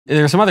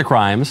There are some other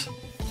crimes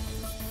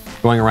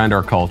going around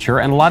our culture,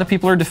 and a lot of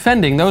people are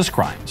defending those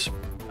crimes.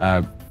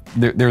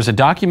 There's a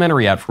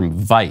documentary out from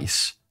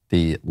Vice,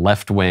 the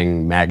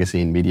left-wing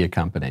magazine media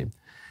company,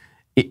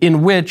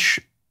 in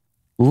which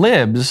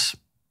libs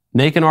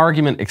make an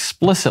argument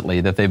explicitly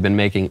that they've been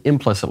making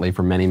implicitly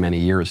for many, many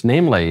years,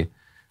 namely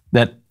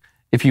that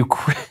if you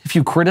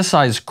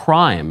criticize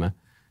crime,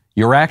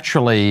 you're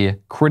actually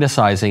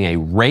criticizing a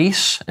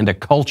race and a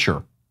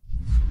culture.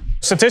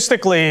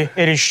 Statistically,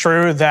 it is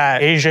true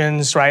that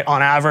Asians, right,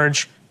 on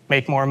average,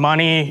 make more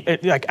money,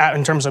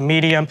 in terms of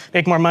medium,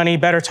 make more money,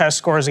 better test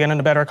scores, get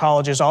into better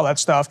colleges, all that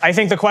stuff. I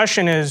think the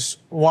question is,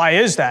 why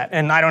is that?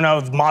 And I don't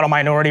know, model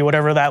minority,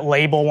 whatever that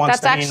label wants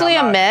to mean. That's actually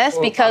a myth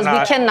because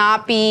we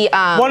cannot be...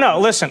 Well, no,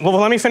 listen. Well,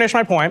 let me finish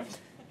my point.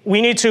 We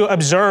need to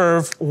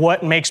observe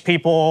what makes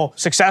people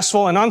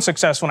successful and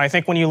unsuccessful. And I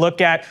think when you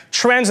look at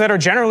trends that are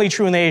generally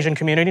true in the Asian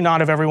community,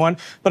 not of everyone,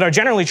 but are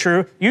generally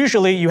true,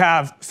 usually you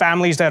have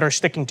families that are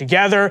sticking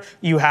together.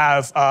 You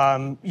have,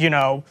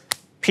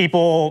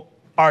 people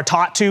are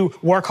taught to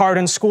work hard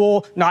in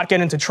school, not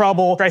get into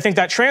trouble. I think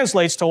that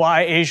translates to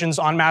why Asians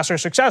en masse are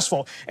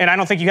successful. And I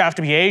don't think you have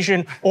to be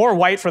Asian or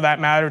white for that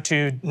matter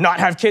to not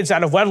have kids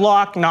out of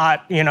wedlock,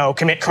 not,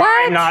 commit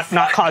crime,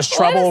 not cause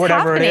trouble,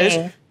 whatever it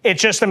is. It's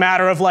just a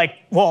matter of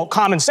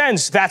common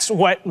sense. That's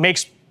what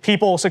makes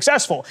people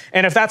successful.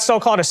 And if that's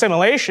so-called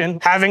assimilation,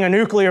 having a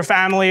nuclear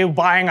family,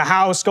 buying a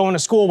house, going to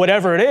school,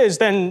 whatever it is,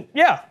 then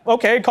yeah,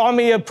 okay, call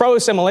me a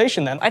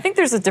pro-assimilation then. I think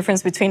there's a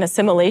difference between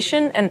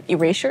assimilation and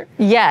erasure.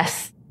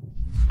 Yes.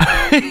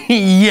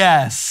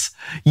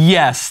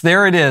 Yes,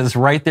 there it is,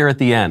 right there at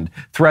the end.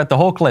 Throughout the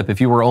whole clip,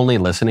 if you were only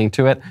listening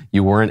to it,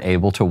 you weren't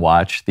able to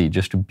watch the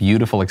just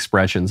beautiful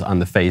expressions on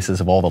the faces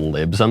of all the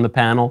libs on the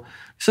panel.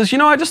 He says,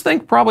 I just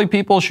think probably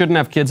people shouldn't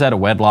have kids out of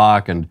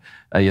wedlock, and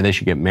they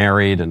should get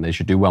married, and they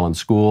should do well in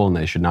school, and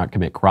they should not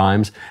commit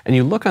crimes. And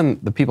you look on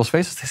the people's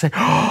faces, they say,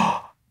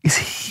 oh, is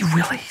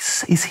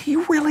he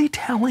really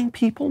telling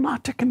people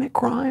not to commit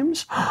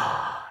crimes?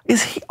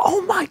 Is he,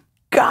 oh my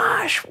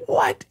gosh,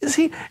 what is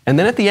he? And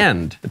then at the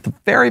end, at the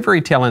very, very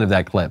tail end of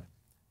that clip,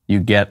 you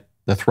get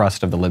the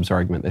thrust of the libs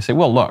argument. They say,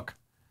 well, look,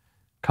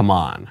 come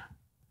on.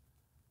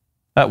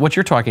 What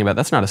you're talking about,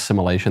 that's not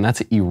assimilation,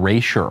 that's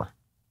erasure.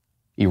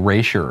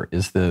 Erasure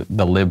is the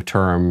lib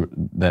term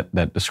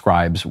that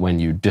describes when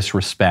you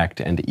disrespect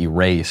and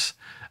erase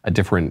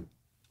different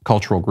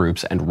cultural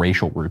groups and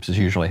racial groups is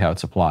usually how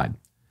it's applied.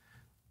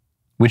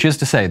 Which is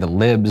to say, the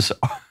libs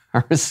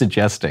are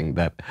suggesting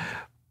that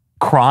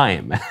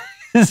crime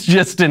is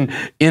just an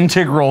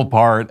integral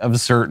part of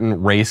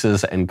certain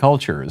races and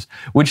cultures,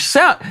 which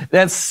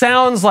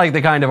sounds like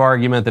the kind of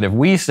argument that if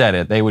we said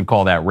it, they would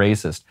call that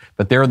racist.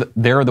 But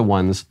they're the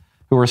ones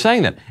who are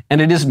saying that.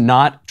 And it is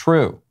not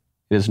true.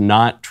 It is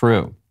not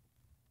true.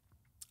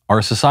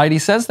 Our society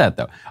says that,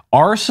 though.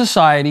 Our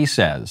society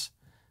says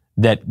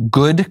that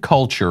good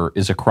culture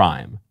is a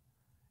crime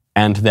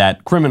and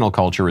that criminal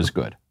culture is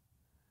good.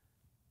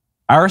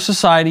 Our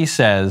society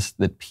says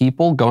that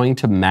people going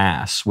to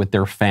Mass with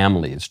their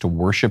families to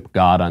worship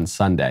God on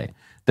Sunday,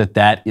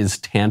 that is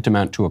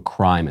tantamount to a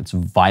crime. It's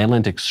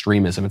violent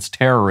extremism. It's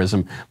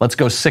terrorism. Let's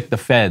go sick the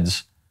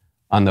feds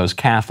on those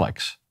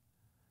Catholics.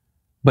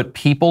 But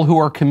people who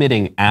are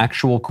committing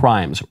actual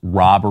crimes,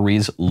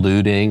 robberies,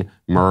 looting,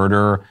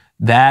 murder,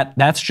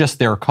 that's just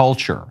their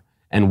culture.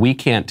 And we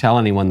can't tell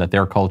anyone that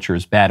their culture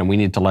is bad and we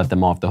need to let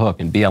them off the hook.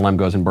 And BLM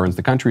goes and burns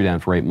the country down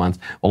for 8 months.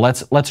 Well,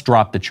 let's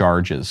drop the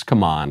charges.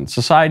 Come on.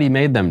 Society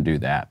made them do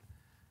that.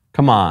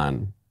 Come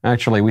on.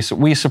 Actually,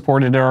 we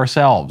supported it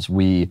ourselves.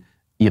 We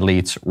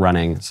elites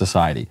running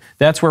society.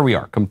 That's where we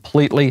are,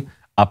 completely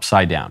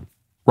upside down.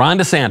 Ron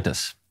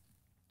DeSantis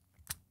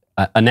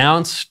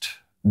announced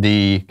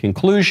the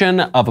conclusion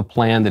of a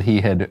plan that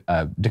he had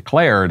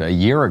declared a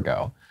year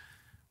ago.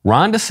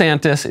 Ron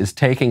DeSantis is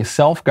taking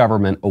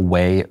self-government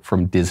away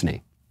from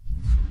Disney.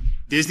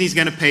 Disney's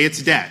going to pay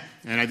its debt.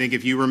 And I think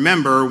if you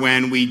remember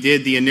when we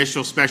did the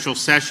initial special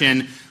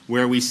session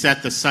where we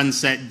set the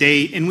sunset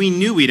date, and we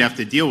knew we'd have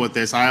to deal with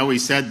this. I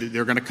always said that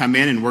they're going to come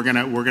in and we're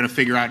going to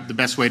figure out the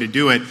best way to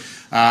do it.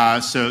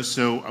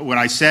 So what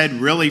I said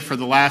really for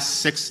the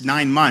last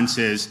 6-9 months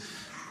is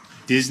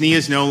Disney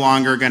is no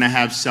longer going to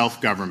have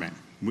self-government.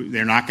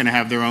 They're not going to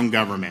have their own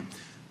government.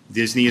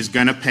 Disney is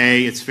going to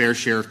pay its fair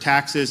share of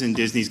taxes, and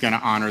Disney's going to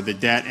honor the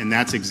debt, and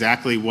that's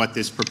exactly what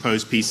this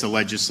proposed piece of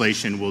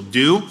legislation will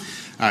do.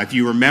 If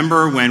you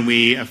remember when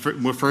we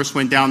first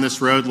went down this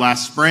road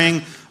last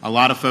spring, a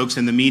lot of folks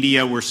in the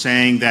media were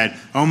saying that,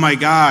 oh my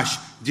gosh,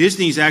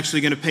 Disney's actually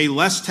going to pay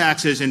less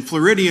taxes and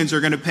Floridians are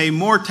going to pay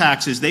more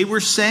taxes. They were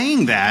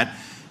saying that,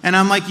 and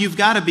I'm like, you've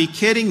got to be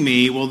kidding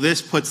me. Well,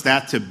 this puts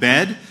that to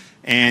bed,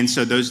 and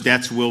so those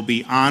debts will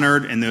be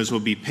honored and those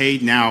will be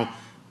paid. Now,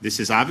 this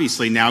is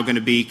obviously now going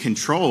to be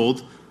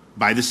controlled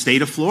by the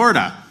state of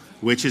Florida,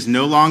 which is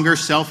no longer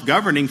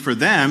self-governing for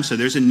them. So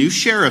there's a new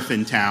sheriff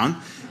in town,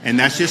 and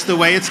that's just the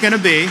way it's going to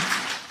be.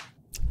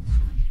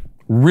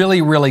 Really,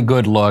 really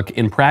good look.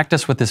 In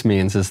practice, what this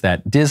means is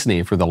that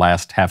Disney, for the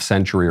last half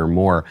century or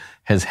more,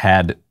 has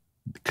had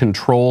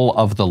control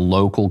of the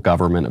local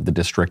government of the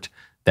district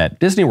that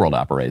Disney World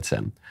operates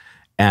in.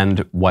 And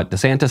what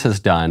DeSantis has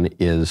done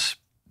is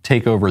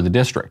take over the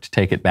district,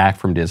 take it back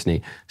from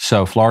Disney.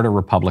 So Florida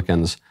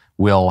Republicans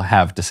will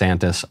have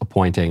DeSantis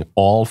appointing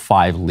all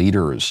 5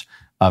 leaders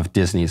of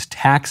Disney's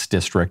tax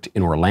district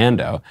in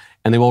Orlando,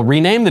 and they will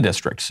rename the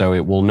district. So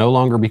it will no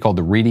longer be called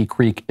the Reedy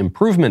Creek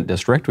Improvement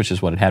District, which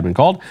is what it had been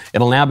called.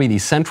 It'll now be the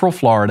Central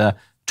Florida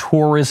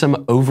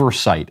Tourism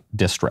Oversight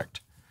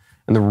District.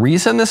 And the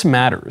reason this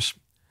matters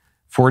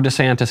for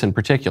DeSantis in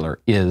particular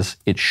is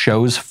it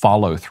shows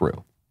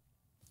follow-through.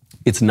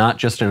 It's not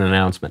just an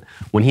announcement.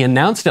 When he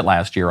announced it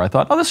last year, I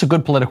thought, oh, this is a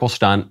good political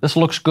stunt. This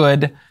looks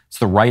good. It's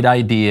the right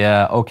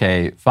idea.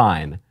 Okay,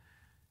 fine.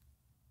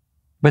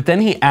 But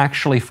then he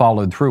actually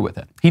followed through with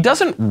it. He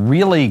doesn't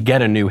really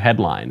get a new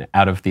headline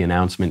out of the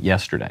announcement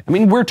yesterday. I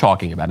mean, we're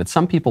talking about it.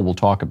 Some people will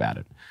talk about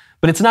it.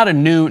 But it's not a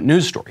new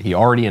news story. He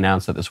already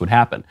announced that this would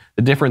happen.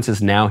 The difference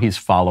is now he's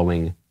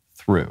following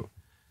through,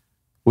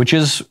 which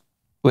is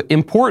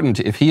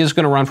important if he is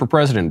going to run for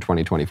president in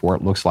 2024.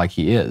 It looks like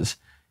he is.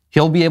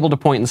 He'll be able to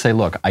point and say,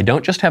 look, I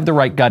don't just have the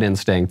right gut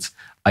instincts.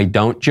 I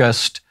don't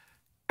just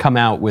come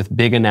out with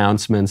big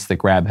announcements that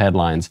grab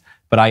headlines,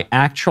 but I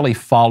actually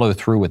follow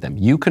through with them.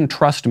 You can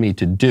trust me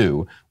to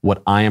do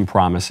what I am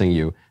promising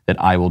you that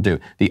I will do.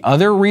 The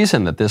other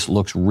reason that this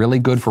looks really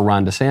good for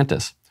Ron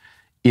DeSantis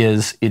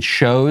is it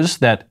shows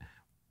that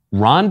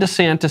Ron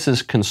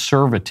DeSantis's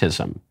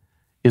conservatism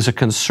is a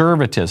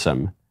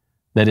conservatism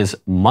that is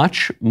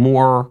much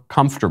more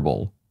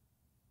comfortable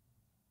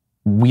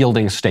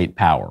wielding state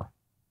power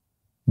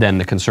than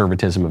the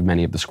conservatism of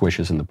many of the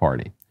squishes in the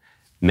party.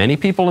 Many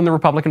people in the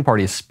Republican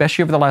Party,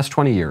 especially over the last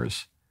 20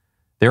 years,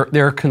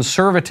 their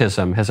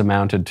conservatism has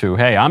amounted to,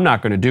 hey, I'm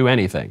not going to do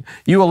anything.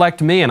 You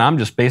elect me and I'm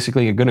just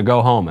basically going to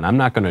go home and I'm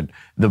not going to,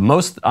 the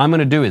most I'm going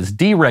to do is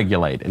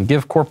deregulate and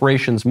give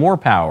corporations more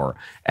power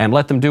and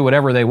let them do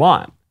whatever they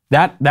want.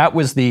 That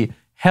was the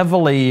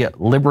heavily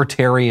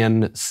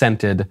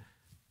libertarian-scented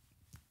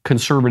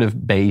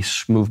conservative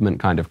base movement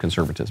kind of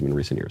conservatism in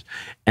recent years.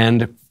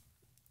 And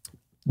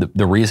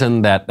the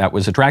reason that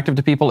was attractive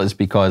to people is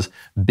because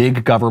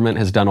big government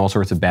has done all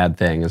sorts of bad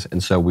things,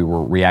 and so we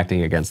were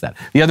reacting against that.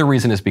 The other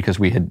reason is because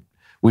we've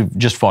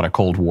just fought a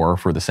Cold War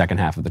for the second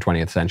half of the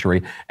 20th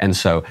century, and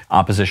so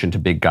opposition to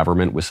big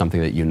government was something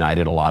that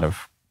united a lot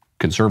of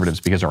conservatives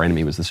because our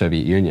enemy was the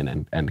Soviet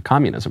Union and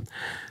communism.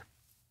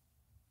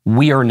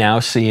 We are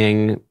now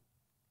seeing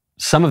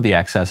some of the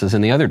excesses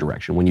in the other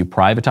direction. When you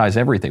privatize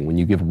everything, when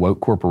you give woke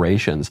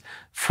corporations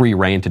free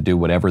rein to do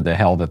whatever the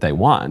hell that they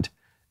want,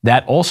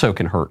 that also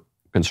can hurt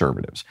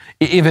conservatives.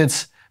 If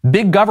it's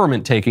big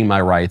government taking my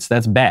rights,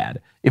 that's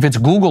bad. If it's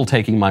Google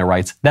taking my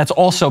rights, that's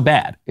also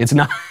bad. It's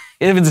not.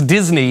 If it's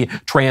Disney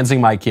transing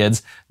my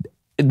kids,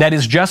 that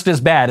is just as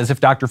bad as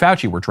if Dr.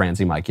 Fauci were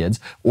transing my kids,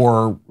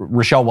 or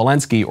Rochelle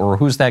Walensky, or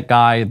who's that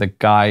guy, the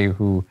guy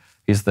who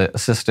is the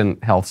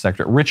assistant health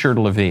secretary, Richard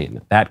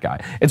Levine, that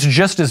guy. It's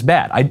just as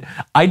bad.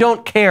 I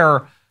don't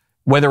care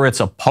whether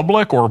it's a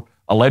public or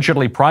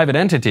allegedly private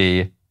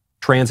entity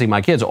transing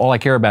my kids. All I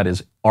care about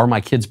is, are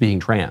my kids being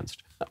transed?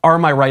 Are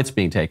my rights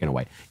being taken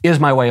away? Is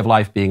my way of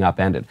life being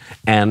upended?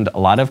 And a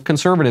lot of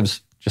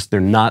conservatives, they're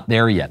not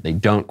there yet. They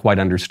don't quite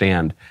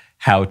understand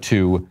how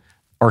to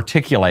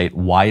articulate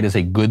why it is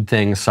a good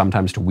thing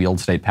sometimes to wield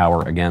state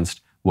power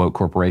against woke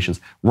corporations.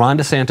 Ron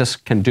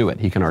DeSantis can do it.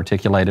 He can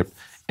articulate it,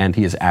 and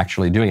he is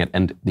actually doing it.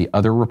 And the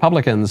other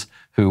Republicans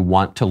who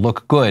want to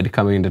look good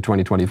coming into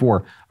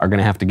 2024 are going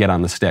to have to get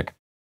on the stick.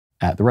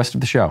 The rest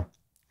of the show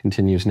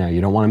continues now.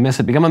 You don't want to miss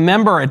it. Become a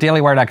member at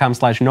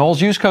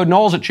dailywire.com/Knowles. Use code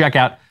Knowles at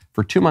checkout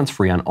for 2 months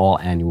free on all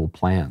annual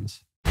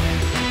plans.